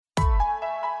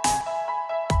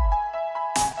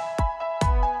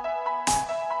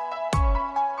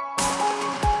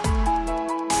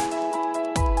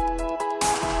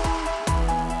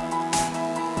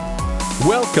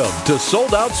Welcome to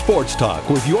Sold Out Sports Talk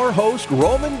with your host,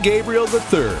 Roman Gabriel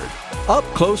III.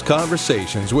 Up-close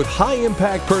conversations with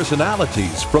high-impact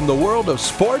personalities from the world of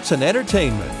sports and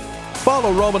entertainment.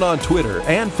 Follow Roman on Twitter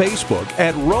and Facebook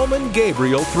at Roman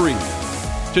Gabriel 3.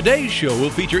 Today's show will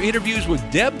feature interviews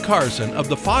with Deb Carson of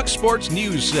the Fox Sports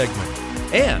News segment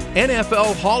and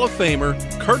NFL Hall of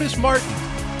Famer Curtis Martin.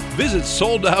 Visit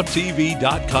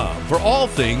SoldOutTV.com for all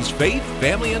things faith,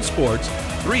 family, and sports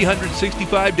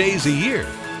 365 days a year.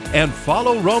 And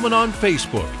follow Roman on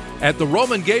Facebook at the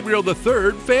Roman Gabriel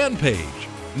III fan page.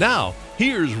 Now,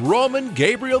 here's Roman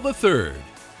Gabriel III.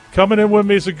 Coming in with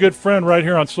me is a good friend right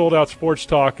here on Sold Out Sports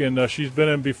Talk, and she's been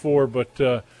in before,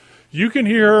 but you can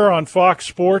hear her on Fox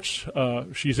Sports.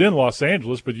 She's in Los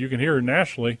Angeles, but you can hear her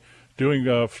nationally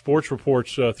doing sports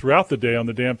reports throughout the day on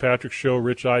the Dan Patrick Show,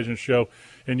 Rich Eisen Show,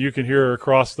 and you can hear her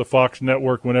across the Fox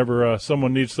network whenever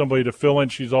someone needs somebody to fill in.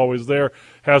 She's always there,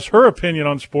 has her opinion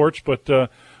on sports, but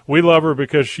we love her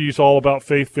because she's all about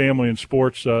faith, family, and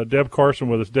sports. Deb Carson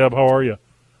with us. Deb, how are you?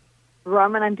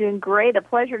 Roman, I'm doing great. A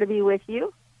pleasure to be with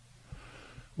you.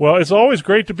 Well, it's always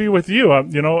great to be with you.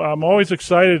 I'm always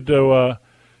excited to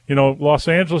Los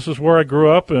Angeles is where I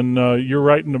grew up, and you're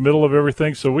right in the middle of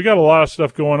everything. So we got a lot of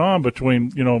stuff going on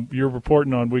between, you're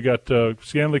reporting on. We got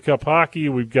Stanley Cup hockey.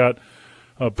 We've got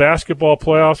basketball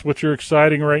playoffs, which are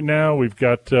exciting right now. We've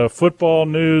got football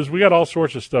news. We got all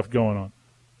sorts of stuff going on.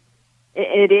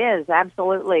 It is,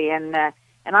 absolutely. And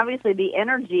obviously the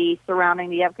energy surrounding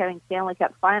the upcoming Stanley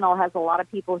Cup final has a lot of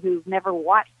people who've never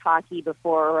watched hockey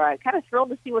before kind of thrilled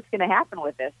to see what's going to happen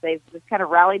with this. They've just kind of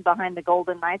rallied behind the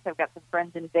Golden Knights. I've got some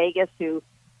friends in Vegas who,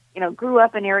 grew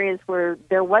up in areas where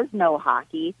there was no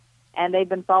hockey, and they've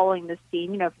been following this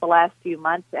team, for the last few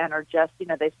months and are just,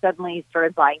 they've suddenly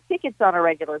started buying tickets on a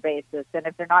regular basis. And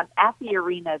if they're not at the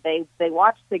arena, they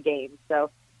watch the game. So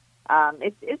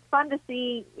it's fun to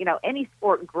see, any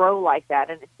sport grow like that,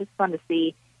 and it's just fun to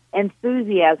see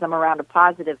enthusiasm around a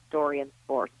positive story in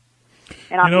sports.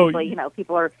 And obviously,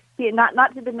 people are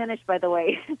not to diminish, by the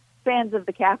way, fans of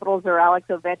the Capitals or Alex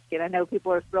Ovechkin. I know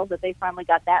people are thrilled that they finally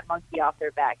got that monkey off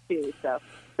their back too. So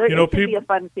it should be a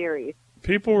fun series.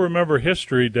 People remember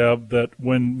history, Deb, that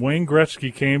when Wayne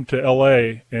Gretzky came to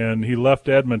L.A. and he left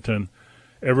Edmonton,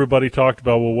 everybody talked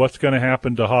about, well, what's going to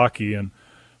happen to hockey? And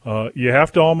you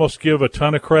have to almost give a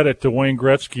ton of credit to Wayne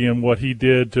Gretzky and what he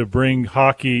did to bring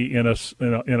hockey in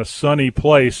a sunny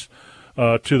place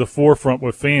to the forefront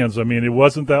with fans. I mean, it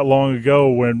wasn't that long ago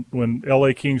when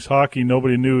L.A. Kings hockey,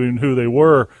 nobody knew even who they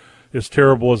were, as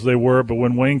terrible as they were. But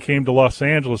when Wayne came to Los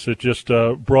Angeles, it just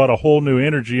brought a whole new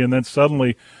energy. And then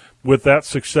suddenly, with that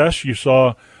success, you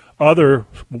saw other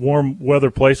warm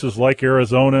weather places like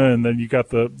Arizona, and then you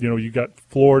got you got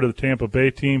Florida, the Tampa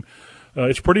Bay team.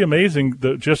 It's pretty amazing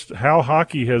just how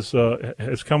hockey has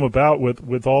come about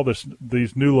with all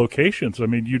these new locations. I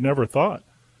mean, you never thought.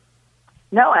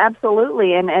 No,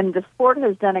 absolutely, and the sport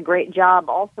has done a great job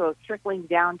also of trickling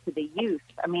down to the youth.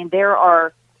 I mean, there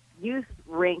are youth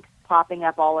rinks popping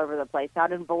up all over the place.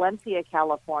 Out in Valencia,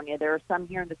 California, there are some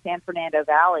here in the San Fernando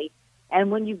Valley, and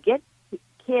when you get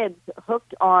kids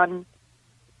hooked on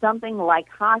something like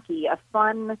hockey, a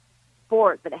fun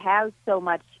sport that has so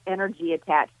much energy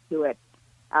attached to it,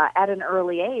 at an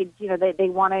early age, they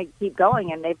want to keep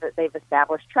going, and they've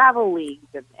established travel leagues,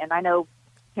 and I know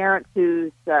parents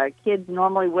whose kids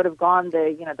normally would have gone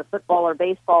the football or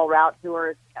baseball route who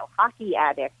are hockey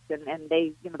addicts, and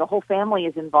they the whole family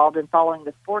is involved in following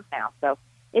the sport now. So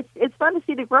it's fun to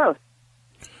see the growth.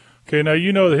 Okay, now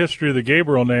you know the history of the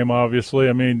Gabriel name, obviously.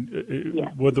 I mean,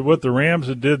 yeah. With what the Rams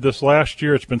did this last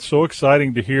year, it's been so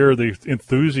exciting to hear the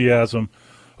enthusiasm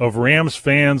of Rams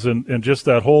fans and just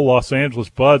that whole Los Angeles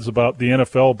buzz about the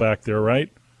NFL back there, right?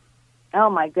 Oh,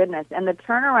 my goodness. And the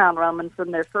turnaround, Roman, from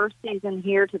their first season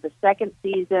here to the second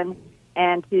season,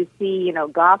 and to see,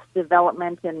 Goff's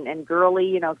development and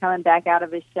Gurley, coming back out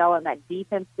of his shell, and that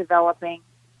defense developing.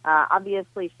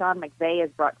 Obviously, Sean McVay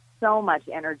has brought so much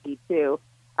energy, too.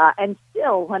 And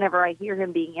still, whenever I hear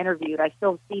him being interviewed, I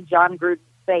still see John Gruden's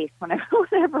face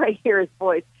whenever I hear his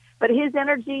voice. But his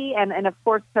energy and of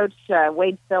course, Coach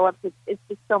Wade Phillips, it's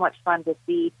just so much fun to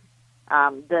see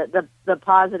the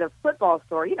positive football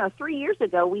story. 3 years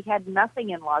ago, we had nothing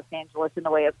in Los Angeles in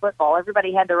the way of football.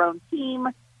 Everybody had their own team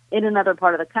in another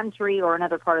part of the country or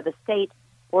another part of the state,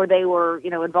 or they were,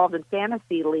 involved in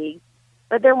fantasy leagues.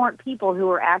 But there weren't people who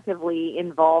were actively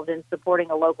involved in supporting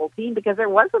a local team because there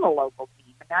wasn't a local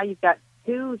team. And now you've got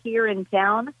two here in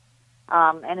town.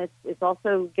 And it's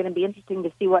also going to be interesting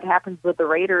to see what happens with the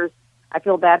Raiders. I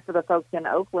feel bad for the folks in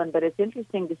Oakland, but it's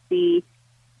interesting to see,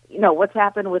 what's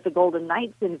happened with the Golden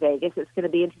Knights in Vegas. It's going to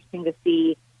be interesting to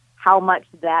see how much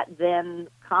that then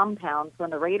compounds when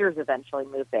the Raiders eventually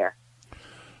move there.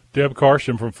 Deb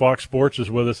Carson from Fox Sports is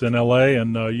with us in L.A.,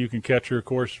 and you can catch her, of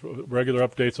course, regular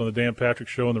updates on the Dan Patrick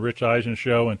Show and the Rich Eisen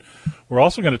Show. And we're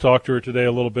also going to talk to her today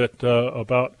a little bit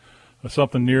about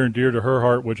something near and dear to her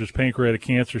heart, which is pancreatic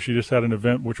cancer. She just had an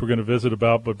event which we're going to visit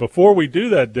about. But before we do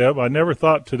that, Deb, I never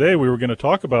thought today we were going to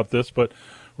talk about this, but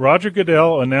Roger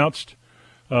Goodell announced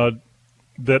that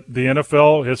the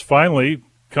NFL has finally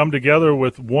come together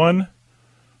with one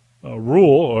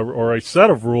rule or a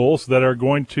set of rules that are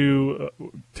going to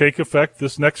take effect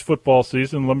this next football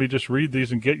season. Let me just read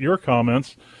these and get your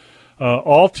comments.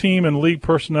 All team and league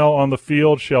personnel on the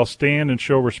field shall stand and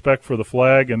show respect for the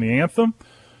flag and the anthem.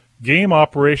 Game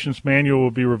operations manual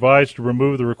will be revised to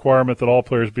remove the requirement that all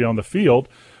players be on the field,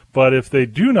 but if they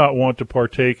do not want to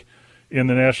partake in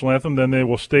the national anthem, then they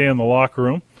will stay in the locker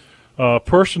room.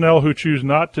 Personnel who choose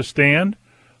not to stand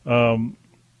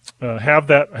have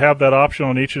that option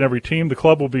on each and every team. The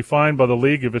club will be fined by the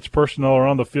league if its personnel are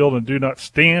on the field and do not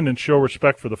stand and show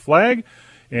respect for the flag.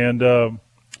 And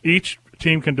each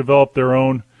team can develop their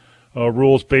own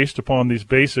rules based upon these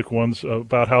basic ones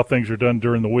about how things are done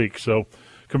during the week. So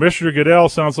Commissioner Goodell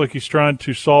sounds like he's trying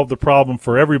to solve the problem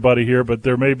for everybody here, but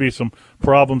there may be some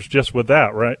problems just with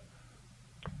that, right?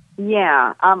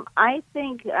 Yeah, I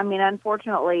think,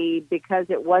 unfortunately, because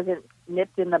it wasn't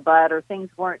nipped in the bud or things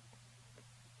weren't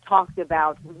talked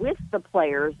about with the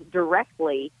players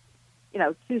directly,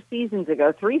 3 seasons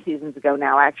ago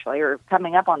now, actually, or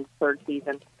coming up on the third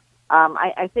season.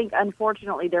 I think,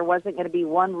 unfortunately, there wasn't going to be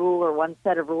one rule or one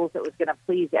set of rules that was going to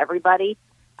please everybody.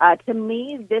 To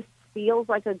me, this feels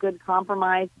like a good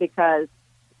compromise because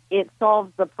it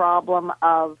solves the problem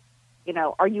of,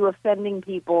 are you offending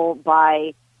people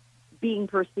by being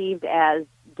perceived as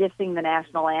dissing the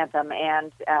national anthem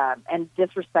and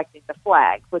disrespecting the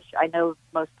flag, which I know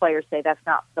most players say that's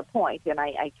not the point, and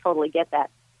I totally get that.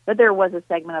 But there was a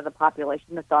segment of the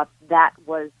population that thought that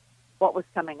was what was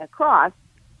coming across.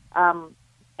 And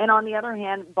on the other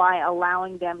hand, by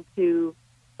allowing them to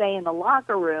stay in the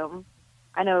locker room,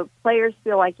 I know players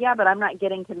feel like, yeah, but I'm not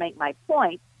getting to make my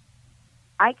point.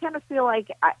 I kind of feel like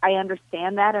I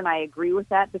understand that and I agree with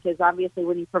that because obviously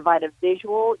when you provide a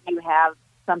visual, you have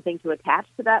something to attach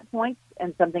to that point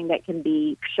and something that can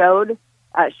be shown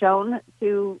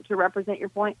to represent your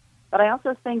point. But I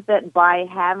also think that by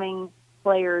having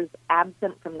players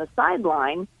absent from the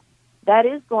sideline, that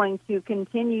is going to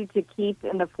continue to keep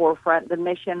in the forefront the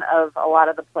mission of a lot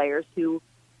of the players who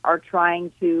are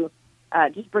trying to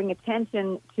just bring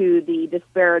attention to the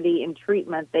disparity in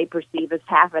treatment they perceive as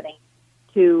happening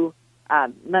to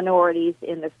minorities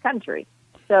in this country.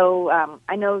 So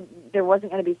I know there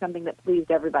wasn't going to be something that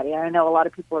pleased everybody. I know a lot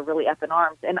of people are really up in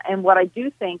arms. And what I do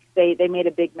think they made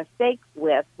a big mistake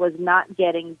with was not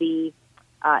getting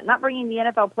not bringing the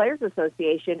NFL Players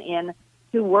Association in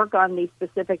to work on the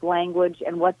specific language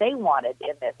and what they wanted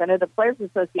in this. I know the Players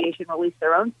Association released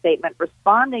their own statement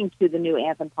responding to the new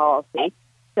anthem policy,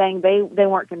 saying they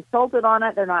weren't consulted on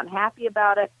it, they're not happy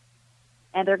about it,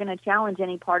 and they're going to challenge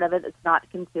any part of it that's not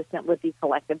consistent with the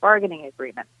collective bargaining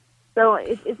agreement. So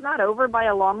it's not over by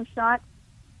a long shot.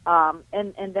 And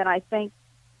then I think,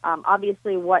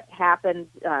 obviously, what happened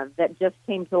that just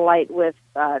came to light with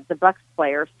the Bucs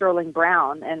player, Sterling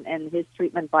Brown, and his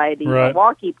treatment by the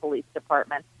Milwaukee Police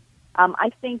Department,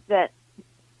 I think that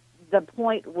the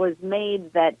point was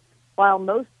made that while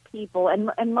most people,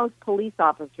 and most police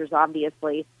officers,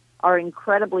 obviously, are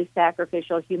incredibly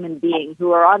sacrificial human beings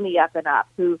who are on the up and up,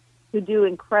 who do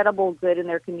incredible good in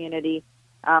their community.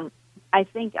 I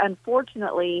think,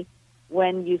 unfortunately,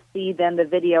 when you see then the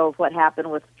video of what happened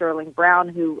with Sterling Brown,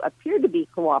 who appeared to be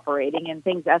cooperating and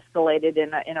things escalated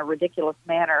in a ridiculous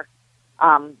manner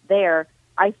there,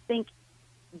 I think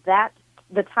that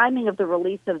the timing of the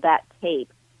release of that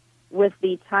tape with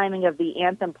the timing of the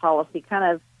anthem policy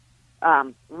kind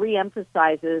of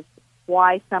reemphasizes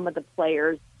why some of the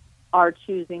players are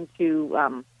choosing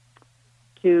to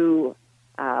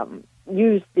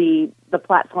use the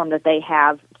platform that they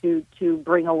have to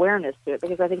bring awareness to it,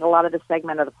 because I think a lot of the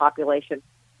segment of the population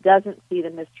doesn't see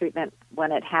the mistreatment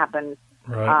when it happens,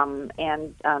 right.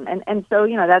 And so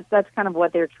that's kind of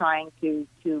what they're trying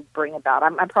to bring about.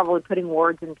 I'm probably putting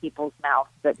words in people's mouths.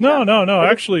 But no.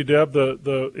 Actually, Deb,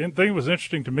 the thing that was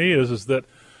interesting to me is that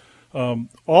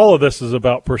all of this is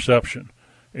about perception.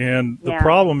 And the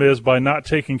problem is, by not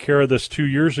taking care of this 2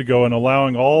 years ago and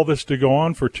allowing all this to go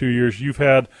on for 2 years, you've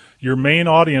had your main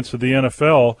audience of the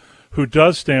NFL who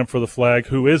does stand for the flag,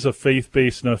 who is a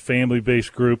faith-based and a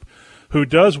family-based group, who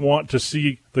does want to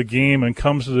see the game and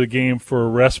comes to the game for a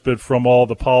respite from all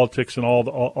the politics and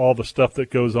all the stuff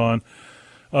that goes on.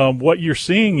 what you're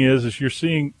seeing is you're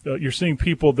seeing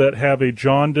people that have a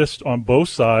jaundiced on both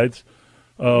sides,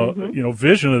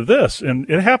 vision of this, and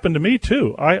it happened to me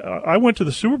too. I went to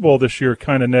the Super Bowl this year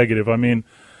kind of negative. I mean,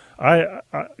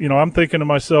 I'm thinking to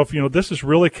myself, this is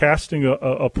really casting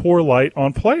a poor light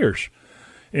on players.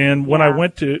 And when I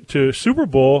went to Super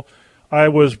Bowl, I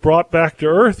was brought back to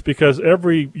earth because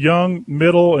every young,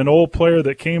 middle, and old player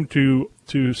that came to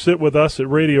sit with us at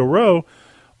Radio Row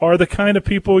are the kind of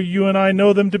people you and I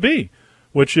know them to be,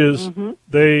 which is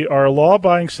they are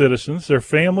law-abiding citizens, they're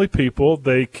family people,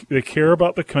 they care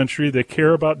about the country, they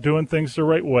care about doing things the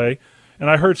right way. And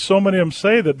I heard so many of them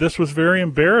say that this was very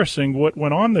embarrassing what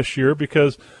went on this year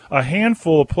because a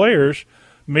handful of players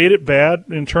made it bad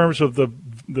in terms of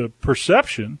the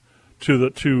perception to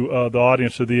the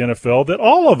audience of the NFL that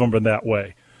all of them are that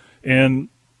way. And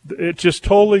it just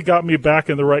totally got me back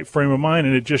in the right frame of mind,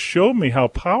 and it just showed me how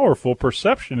powerful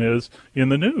perception is in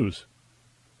the news.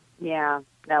 Yeah,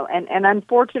 no, and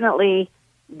unfortunately,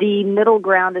 the middle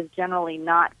ground is generally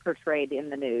not portrayed in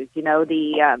the news.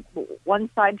 The one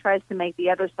side tries to make the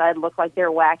other side look like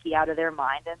they're wacky out of their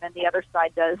mind, and then the other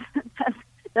side does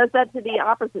that to the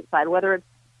opposite side, whether it's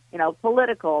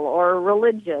political or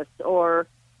religious or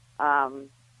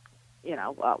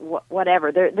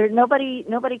whatever. There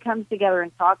nobody comes together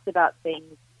and talks about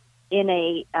things in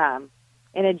a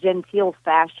genteel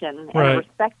fashion and a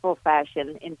respectful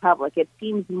fashion in public. It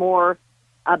seems more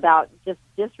about just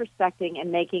disrespecting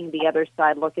and making the other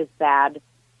side look as bad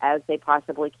as they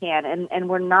possibly can. And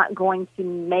we're not going to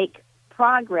make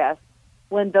progress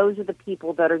when those are the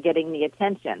people that are getting the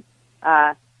attention.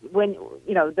 When,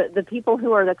 the people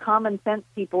who are the common sense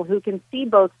people who can see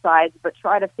both sides but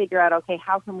try to figure out, okay,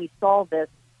 how can we solve this?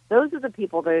 Those are the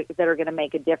people that are going to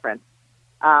make a difference.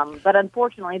 But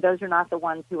unfortunately, those are not the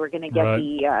ones who are going to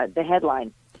get the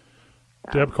headlines.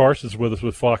 Deb Carson's with us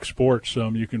with Fox Sports.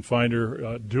 You can find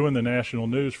her doing the national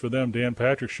news for them, Dan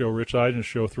Patrick's show, Rich Eisen's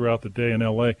show throughout the day in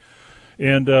L.A.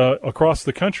 and across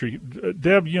the country.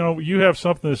 Deb, you have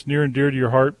something that's near and dear to your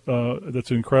heart.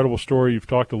 That's an incredible story. You've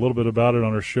talked a little bit about it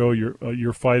on our show,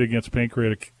 your fight against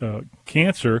pancreatic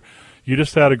cancer. You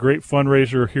just had a great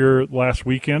fundraiser here last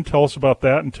weekend. Tell us about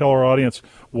that and tell our audience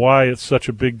why it's such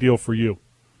a big deal for you.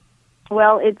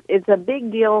 Well, it's a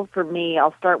big deal for me.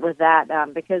 I'll start with that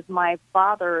because my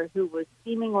father, who was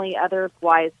seemingly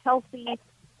otherwise healthy,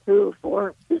 who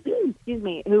for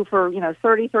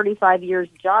 30, 35 years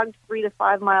jogged 3 to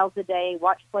 5 miles a day,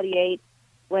 watched what he ate.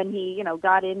 When he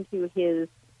got into his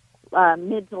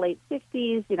mid to late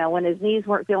 60s, when his knees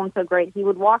weren't feeling so great, he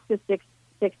would walk to 6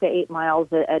 to 8 miles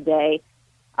a day.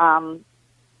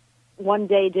 One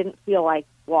day didn't feel like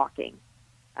walking.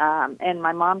 And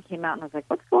my mom came out and was like,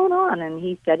 "What's going on?" And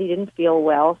he said he didn't feel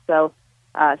well. So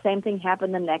same thing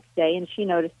happened the next day, and she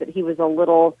noticed that he was a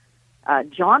little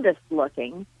jaundiced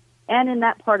looking. And in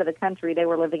that part of the country, they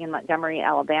were living in Montgomery,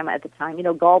 Alabama at the time,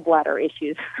 gallbladder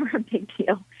issues were a big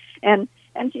deal. And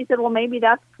she said, well, maybe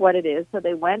that's what it is. So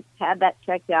they went, had that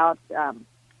checked out.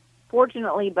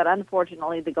 Fortunately, but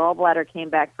unfortunately, the gallbladder came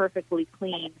back perfectly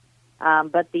clean.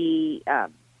 But the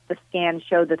scan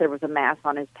showed that there was a mass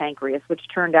on his pancreas, which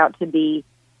turned out to be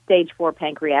stage 4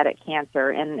 pancreatic cancer.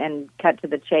 And cut to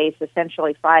the chase,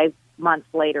 essentially 5 months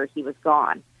later, he was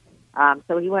gone.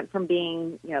 So he went from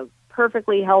being,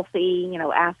 perfectly healthy,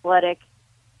 athletic,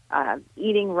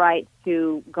 eating right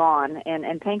to gone.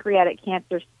 And pancreatic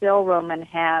cancer still, Roman,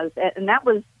 has, and that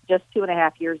was just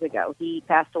 2.5 years ago. He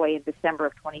passed away in December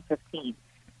of 2015.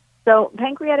 So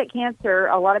pancreatic cancer,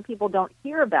 a lot of people don't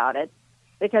hear about it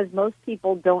because most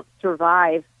people don't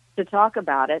survive to talk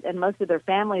about it, and most of their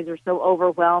families are so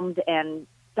overwhelmed and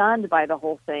stunned by the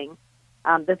whole thing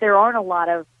that there aren't a lot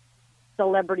of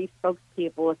celebrity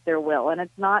spokespeople, if there will. And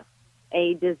it's not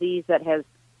a disease that has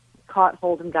caught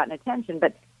hold and gotten attention,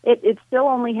 but it still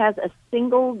only has a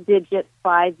single-digit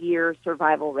 5-year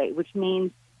survival rate, which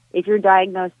means if you're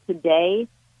diagnosed today,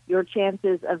 your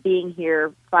chances of being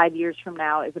here 5 years from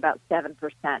now is about 7%,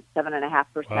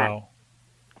 7.5%. Wow.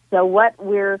 So what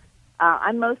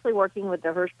I'm mostly working with the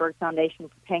Hirschberg Foundation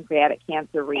for Pancreatic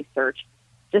Cancer Research,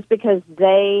 just because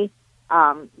they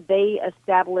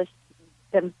established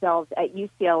themselves at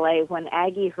UCLA when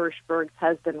Aggie Hirschberg's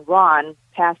husband, Ron,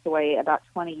 passed away about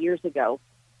 20 years ago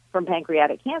from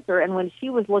pancreatic cancer. And when she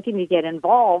was looking to get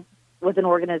involved with an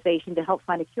organization to help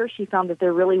find a cure, she found that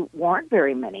there really weren't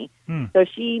very many. So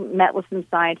she met with some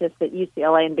scientists at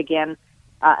UCLA and began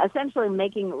essentially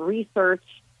making research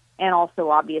and also,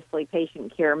 obviously,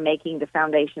 patient care making the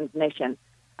foundation's mission.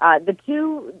 The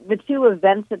two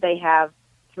events that they have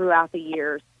throughout the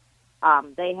years,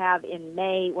 they have in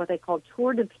May what they call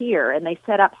Tour de Pier, and they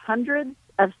set up hundreds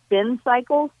of spin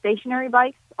cycles, stationary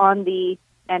bikes, on the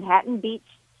Manhattan Beach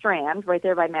Strand, right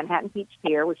there by Manhattan Beach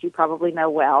Pier, which you probably know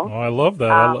well. Oh, I love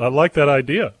that. I like that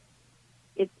idea.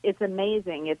 It's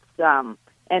amazing. It's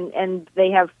and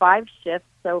they have 5 shifts.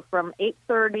 So from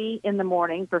 8:30 in the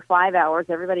morning for 5 hours,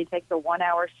 everybody takes a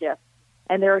 1-hour shift,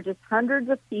 and there are just hundreds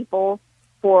of people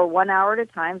for 1 hour at a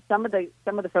time. Some of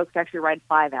the folks actually ride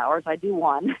 5 hours. I do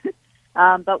one,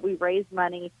 but we raise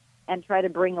money and try to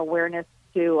bring awareness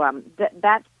to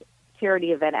that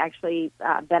charity event. Actually,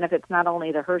 benefits not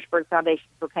only the Hirschberg Foundation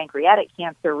for Pancreatic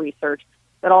Cancer Research,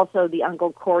 but also the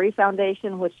Uncle Corey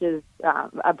Foundation, which is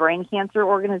a brain cancer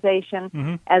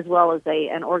organization, as well as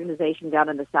an organization down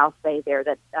in the South Bay there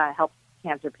that helps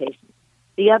cancer patients.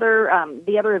 The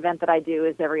other event that I do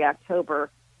is every October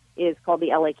is called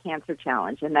the LA Cancer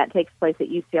Challenge, and that takes place at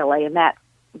UCLA, and that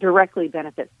directly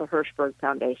benefits the Hirschberg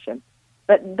Foundation.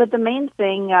 But the main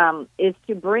thing is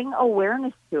to bring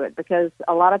awareness to it, because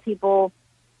a lot of people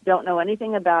don't know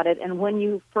anything about it, and when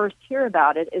you first hear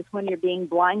about it is when you're being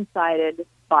blindsided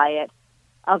by it,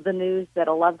 of the news that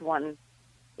a loved one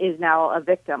is now a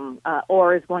victim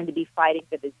or is going to be fighting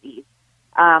the disease.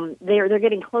 They're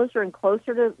getting closer and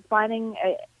closer to finding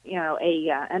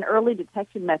an early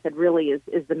detection method. Really is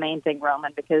the main thing,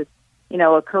 Roman, because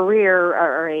a career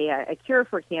or a cure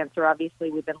for cancer,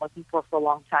 obviously we've been looking for a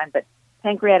long time, but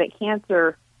pancreatic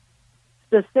cancer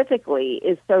specifically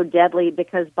is so deadly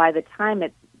because by the time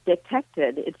it's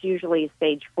detected, it's usually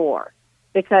stage 4,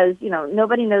 because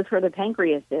nobody knows where the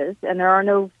pancreas is, and there are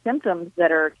no symptoms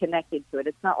that are connected to it.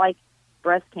 It's not like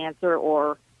breast cancer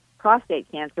or prostate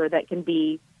cancer that can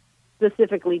be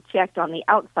specifically checked on the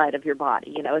outside of your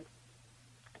body.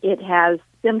 It has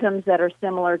symptoms that are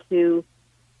similar to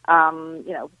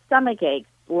stomach aches,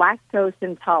 lactose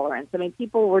intolerance. I mean,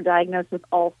 people were diagnosed with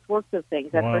all sorts of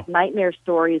things. I've heard nightmare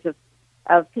stories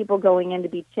of people going in to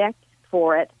be checked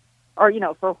for it, or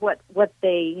for what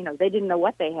they they didn't know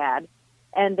what they had,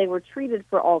 and they were treated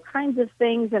for all kinds of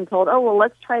things and told, oh well,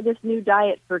 let's try this new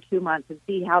diet for 2 months and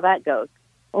see how that goes.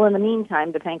 Well, in the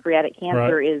meantime, the pancreatic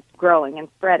cancer is growing and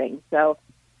spreading. So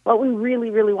what we really,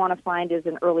 really want to find is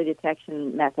an early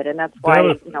detection method, and that's why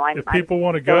if people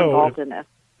want to go involved in this.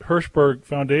 Hirschberg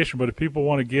Foundation, but if people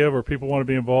want to give or people want to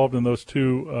be involved in those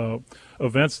 2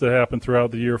 events that happen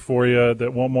throughout the year for you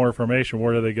that want more information,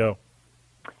 where do they go?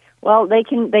 Well, they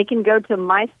can go to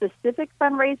my specific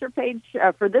fundraiser page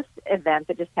for this event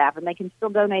that just happened. They can still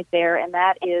donate there, and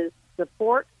that is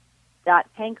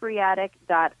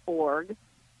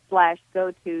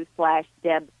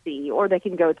support.pancreatic.org/go-to/DebC, or they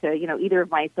can go to either of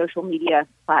my social media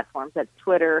platforms. That's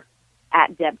Twitter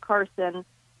at Deb Carson,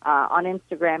 on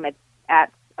Instagram it's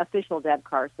at official Deb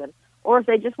Carson, or if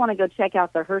they just want to go check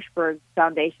out the Hirschberg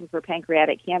Foundation for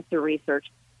Pancreatic Cancer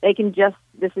Research, they can just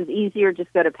go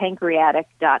to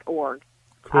pancreatic.org.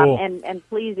 Cool. And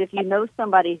please, if you know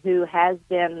somebody who has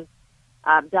been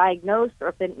diagnosed,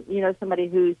 or if somebody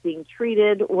who's being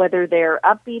treated, whether they're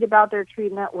upbeat about their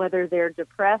treatment, whether they're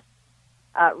depressed,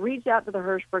 reach out to the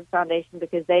Hirschberg Foundation,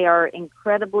 because they're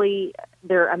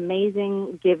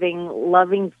amazing, giving,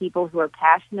 loving people who are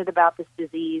passionate about this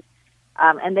disease,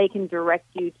 and they can direct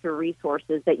you to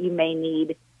resources that you may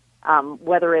need,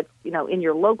 whether it's in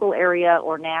your local area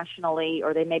or nationally,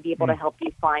 or they may be able to help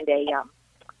you find a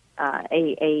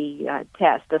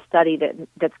study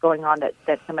that's going on that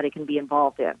somebody can be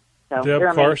involved in. So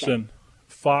Deb Carson,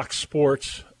 Fox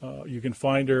Sports. You can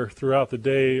find her throughout the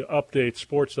day,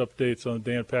 sports updates on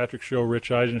the Dan Patrick Show, Rich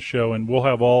Eisen Show, and we'll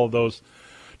have all of those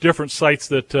different sites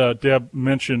that Deb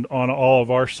mentioned on all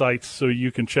of our sites, so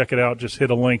you can check it out. Just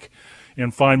hit a link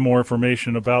and find more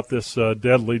information about this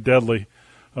deadly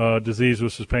disease,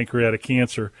 which is pancreatic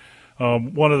cancer.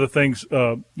 One of the things,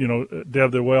 Deb,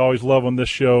 that we always love on this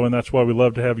show, and that's why we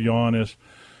love to have you on, is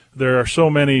there are so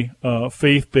many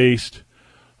faith-based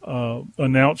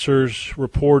announcers,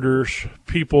 reporters,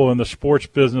 people in the sports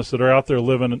business that are out there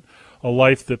living a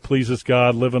life that pleases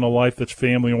God, living a life that's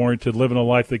family-oriented, living a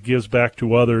life that gives back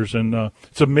to others. And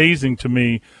it's amazing to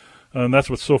me, and that's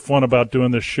what's so fun about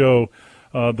doing this show,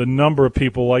 the number of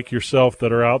people like yourself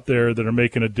that are out there that are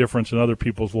making a difference in other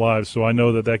people's lives. So I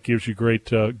know that gives you great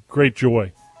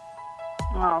joy.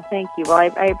 Oh, thank you. Well,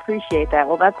 I appreciate that.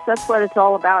 Well, that's what it's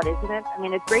all about, isn't it? I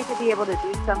mean, it's great to be able to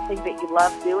do something that you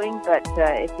love doing, but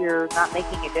if you're not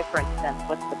making a difference, then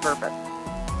what's the purpose?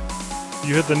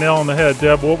 You hit the nail on the head,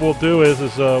 Deb. What we'll do is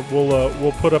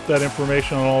we'll put up that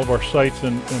information on all of our sites,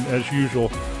 and as usual,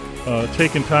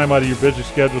 taking time out of your busy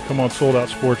schedule to come on Sold Out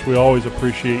Sports. We always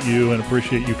appreciate you and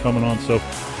appreciate you coming on. So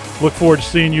look forward to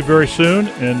seeing you very soon,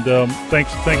 and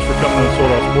thanks for coming on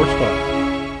Sold Out Sports Talk.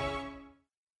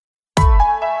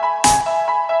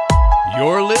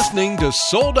 You're listening listening to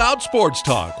Sold Out Sports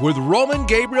Talk with Roman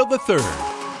Gabriel III.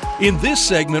 In this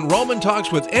segment, Roman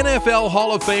talks with NFL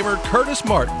Hall of Famer Curtis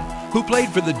Martin, who played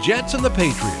for the Jets and the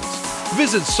Patriots.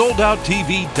 Visit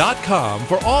soldouttv.com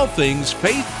for all things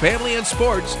faith, family, and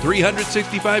sports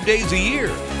 365 days a year.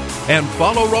 And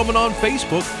follow Roman on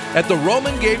Facebook at the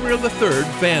Roman Gabriel III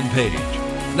fan page.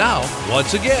 Now,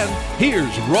 once again,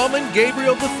 here's Roman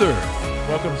Gabriel III.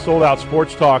 Welcome to Sold Out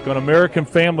Sports Talk on American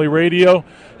Family Radio.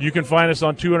 You can find us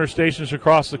on 200 stations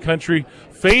across the country.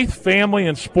 Faith, family,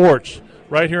 and sports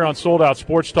right here on Sold Out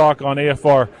Sports Talk on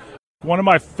AFR. One of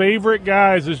my favorite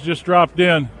guys has just dropped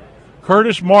in,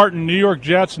 Curtis Martin, New York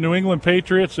Jets, New England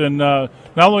Patriots. And not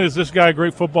only is this guy a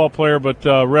great football player, but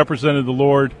represented the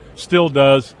Lord, still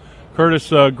does. Curtis,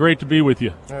 great to be with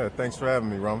you. Yeah, thanks for having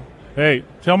me, Roman. Hey,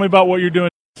 tell me about what you're doing.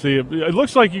 See, it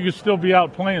looks like you could still be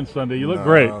out playing Sunday. You look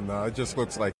great. No, it just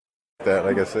looks like that,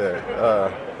 like I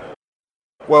said.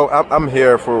 Well, I'm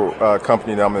here for a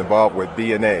company that I'm involved with,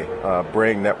 BNA,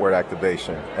 Brain Network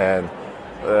Activation. And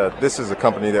this is a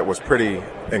company that was pretty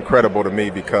incredible to me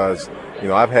because, you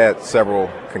know, I've had several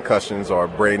concussions or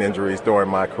brain injuries during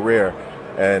my career,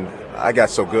 and I got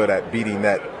so good at beating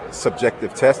that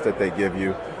subjective test that they give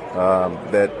you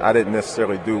that I didn't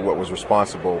necessarily do what was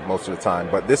responsible most of the time.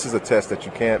 But this is a test that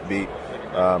you can't beat.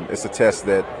 It's a test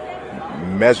that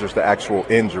measures the actual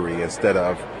injury instead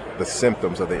of the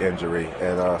symptoms of the injury.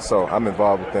 And so I'm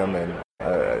involved with them, and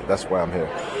that's why I'm here.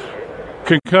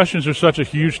 Concussions are such a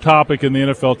huge topic in the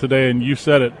NFL today, and you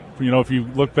said it. You know, if you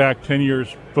look back 10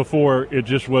 years before, it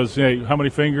just was, hey, how many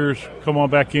fingers, come on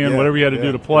back in, whatever you had to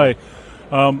do to play.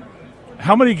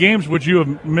 How many games would you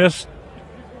have missed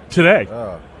today?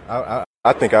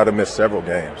 I think I'd have missed several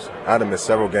games.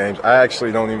 I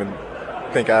actually don't even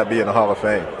think I'd be in the Hall of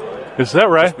Fame. Is that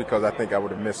right? Just because I think I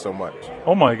would have missed so much.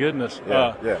 Oh, my goodness.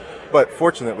 Yeah. But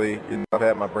fortunately, you know, I've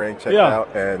had my brain checked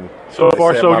out, and so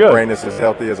far so good. My brain is as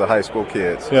healthy as a high school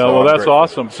kid's. Yeah, so well, that's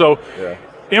awesome. So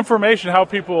information, how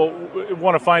people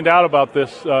want to find out about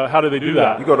this, how do they do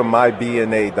that? You go to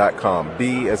mybna.com,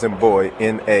 B as in boy,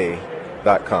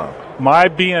 NA.com.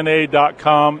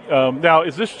 Mybna.com. Now,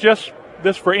 is this just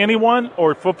this for anyone,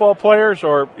 or football players,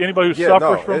 or anybody who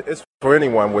suffers from? It's for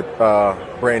anyone with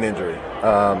brain injury.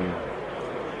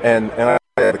 And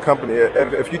the company,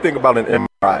 if you think about an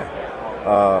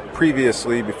MRI,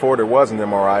 previously, before there was an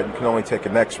MRI, you can only take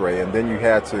an X-ray, and then you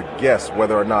had to guess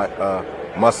whether or not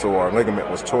muscle or ligament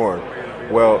was torn.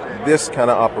 Well, this kind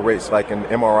of operates like an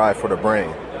MRI for the brain.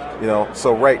 You know,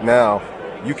 so right now,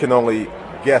 you can only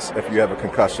guess if you have a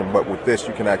concussion, but with this,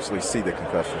 you can actually see the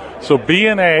concussion. So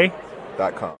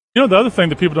BNA.com. You know, the other thing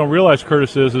that people don't realize,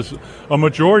 Curtis, is a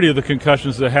majority of the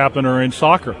concussions that happen are in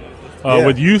soccer,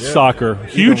 with youth soccer,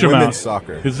 huge amount. Women's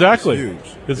soccer. Exactly. It's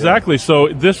huge. Exactly. Yeah. So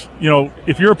this, you know,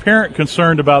 if you're a parent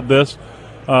concerned about this,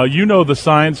 you know the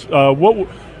signs.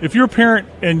 If you're a parent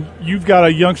and you've got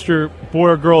a youngster, boy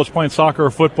or girl, that's playing soccer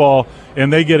or football,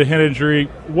 and they get a head injury,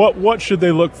 what should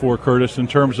they look for, Curtis, in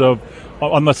terms of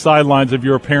on the sidelines if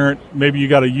you're a parent? Maybe you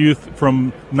got a youth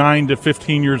from 9 to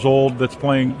 15 years old that's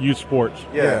playing youth sports.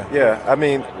 Yeah. I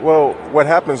mean, well, what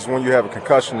happens when you have a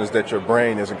concussion is that your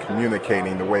brain isn't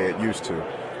communicating the way it used to.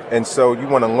 And so you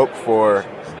want to look for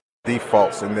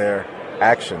defaults in their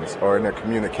actions or in their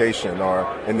communication or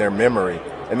in their memory.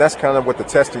 And that's kind of what the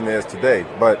testing is today.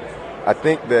 But I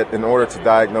think that in order to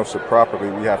diagnose it properly,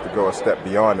 we have to go a step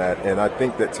beyond that. And I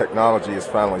think that technology is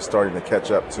finally starting to catch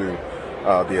up to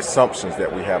the assumptions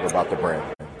that we have about the brain.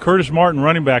 Curtis Martin,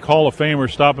 running back, Hall of Famer,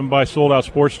 stopping by Sold Out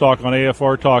Sports Talk on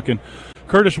AFR Talk. And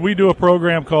Curtis, we do a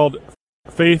program called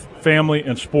Faith, Family,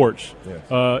 and Sports.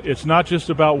 Yes. It's not just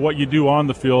about what you do on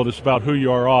the field, it's about who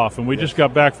you are off. And we just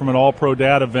got back from an All-Pro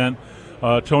Dad event.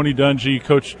 Tony Dungy,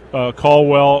 Coach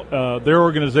Caldwell, their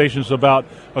organization's about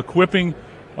equipping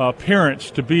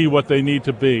parents to be what they need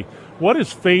to be. What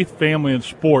does faith, family, and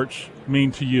sports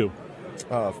mean to you?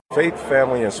 Faith,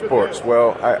 family, and sports.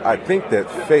 Well, I think that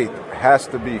faith has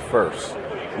to be first.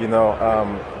 You know,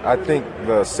 I think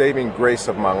the saving grace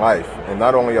of my life, and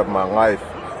not only of my life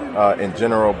in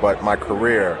general, but my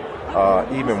career,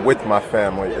 even with my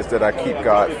family, is that I keep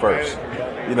God first.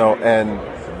 You know, and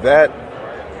that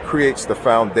creates the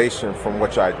foundation from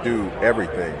which I do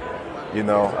everything. You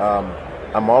know,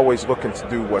 I'm always looking to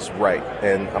do what's right,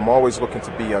 and I'm always looking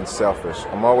to be unselfish.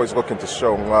 I'm always looking to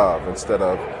show love instead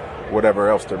of whatever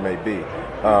else there may be.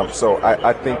 So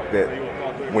I think that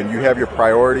when you have your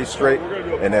priorities straight,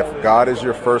 and if God is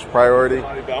your first priority,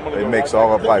 it makes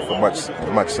all of life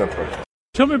much simpler.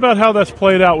 Tell me about how that's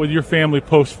played out with your family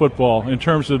post-football in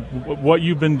terms of what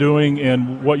you've been doing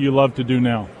and what you love to do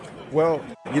now. Well,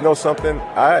 you know something?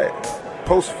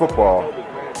 Post-football,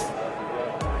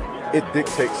 it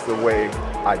dictates the way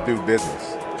I do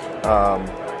business.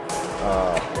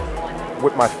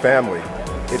 With my family,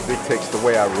 it dictates the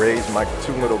way I raise my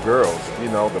 2 little girls. You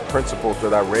know, the principles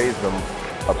that I raise them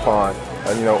upon,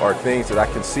 you know, are things that I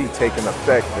can see taking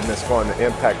effect and that's going to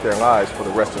impact their lives for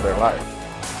the rest of their life.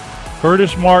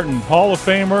 Curtis Martin, Hall of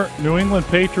Famer, New England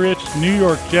Patriots, New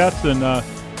York Jets, and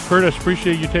Curtis,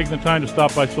 appreciate you taking the time to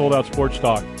stop by Sold Out Sports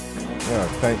Talk. Yeah,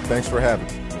 thanks for having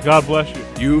me. God bless you.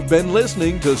 You've been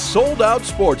listening to Sold Out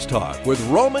Sports Talk with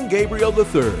Roman Gabriel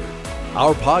III.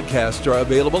 Our podcasts are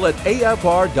available at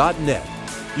afr.net.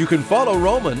 You can follow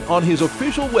Roman on his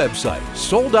official website,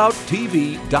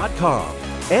 soldouttv.com,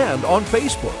 and on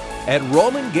Facebook at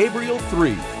Roman Gabriel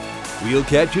III. We'll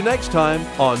catch you next time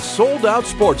on Sold Out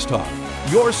Sports Talk,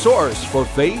 your source for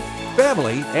faith,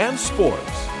 family, and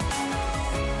sports.